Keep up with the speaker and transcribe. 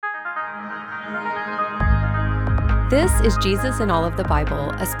This is Jesus in All of the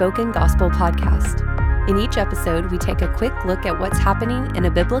Bible, a spoken gospel podcast. In each episode, we take a quick look at what's happening in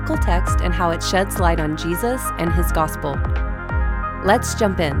a biblical text and how it sheds light on Jesus and his gospel. Let's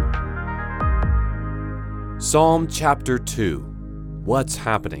jump in. Psalm chapter 2. What's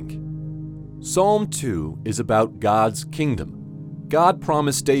happening? Psalm 2 is about God's kingdom. God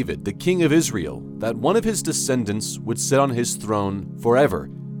promised David, the king of Israel, that one of his descendants would sit on his throne forever.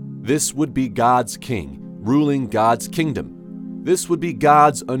 This would be God's king, ruling God's kingdom. This would be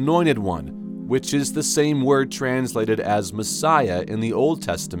God's anointed one, which is the same word translated as Messiah in the Old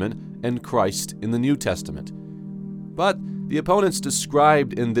Testament and Christ in the New Testament. But the opponents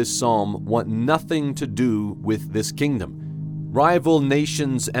described in this psalm want nothing to do with this kingdom. Rival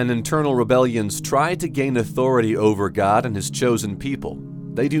nations and internal rebellions try to gain authority over God and his chosen people.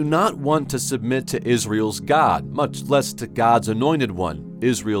 They do not want to submit to Israel's God, much less to God's anointed one,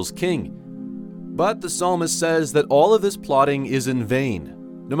 Israel's king. But the psalmist says that all of this plotting is in vain.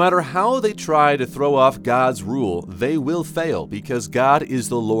 No matter how they try to throw off God's rule, they will fail because God is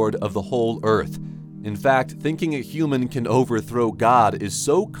the Lord of the whole earth. In fact, thinking a human can overthrow God is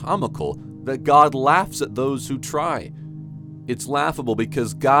so comical that God laughs at those who try. It's laughable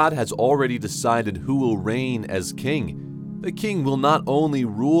because God has already decided who will reign as king. The king will not only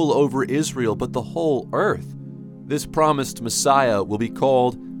rule over Israel, but the whole earth. This promised Messiah will be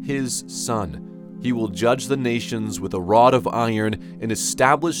called his son. He will judge the nations with a rod of iron and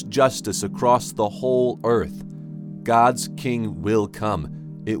establish justice across the whole earth. God's king will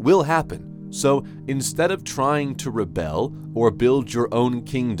come. It will happen. So instead of trying to rebel or build your own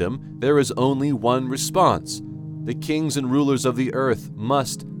kingdom, there is only one response. The kings and rulers of the earth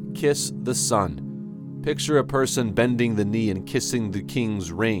must kiss the Son. Picture a person bending the knee and kissing the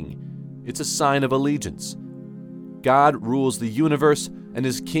king's ring. It's a sign of allegiance. God rules the universe, and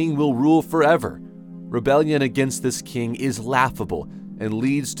his king will rule forever. Rebellion against this king is laughable and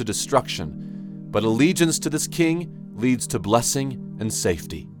leads to destruction, but allegiance to this king leads to blessing and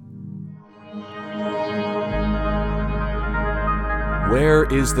safety. Where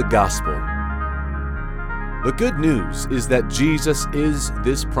is the gospel? The good news is that Jesus is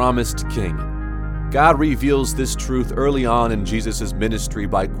this promised king. God reveals this truth early on in Jesus' ministry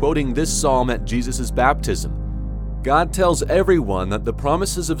by quoting this psalm at Jesus' baptism. God tells everyone that the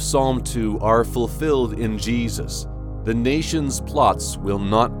promises of Psalm 2 are fulfilled in Jesus. The nation's plots will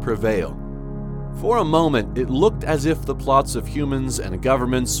not prevail. For a moment, it looked as if the plots of humans and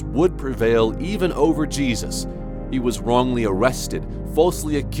governments would prevail even over Jesus. He was wrongly arrested,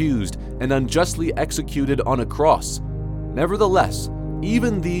 falsely accused, and unjustly executed on a cross. Nevertheless,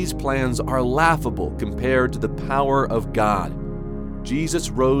 even these plans are laughable compared to the power of God. Jesus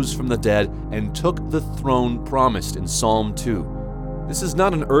rose from the dead and took the throne promised in Psalm 2. This is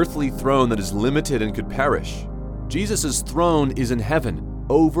not an earthly throne that is limited and could perish. Jesus' throne is in heaven,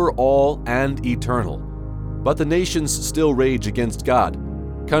 over all and eternal. But the nations still rage against God.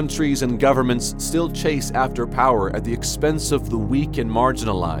 Countries and governments still chase after power at the expense of the weak and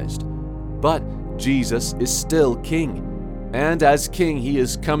marginalized. But Jesus is still king. And as king, he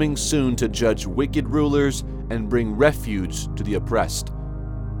is coming soon to judge wicked rulers and bring refuge to the oppressed.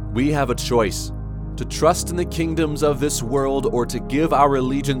 We have a choice: to trust in the kingdoms of this world or to give our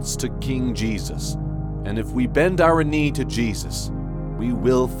allegiance to King Jesus. And if we bend our knee to Jesus, we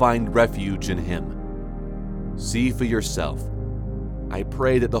will find refuge in him. See for yourself. I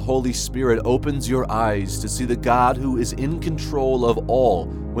pray that the Holy Spirit opens your eyes to see the God who is in control of all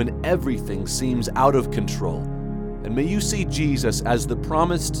when everything seems out of control. And may you see Jesus as the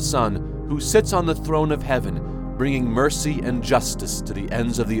promised Son who sits on the throne of heaven, bringing mercy and justice to the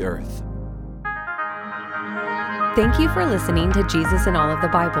ends of the earth. Thank you for listening to Jesus in All of the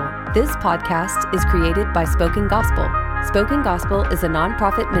Bible. This podcast is created by Spoken Gospel. Spoken Gospel is a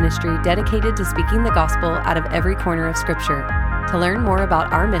nonprofit ministry dedicated to speaking the gospel out of every corner of Scripture. To learn more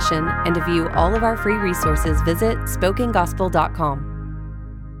about our mission and to view all of our free resources, visit spokengospel.com.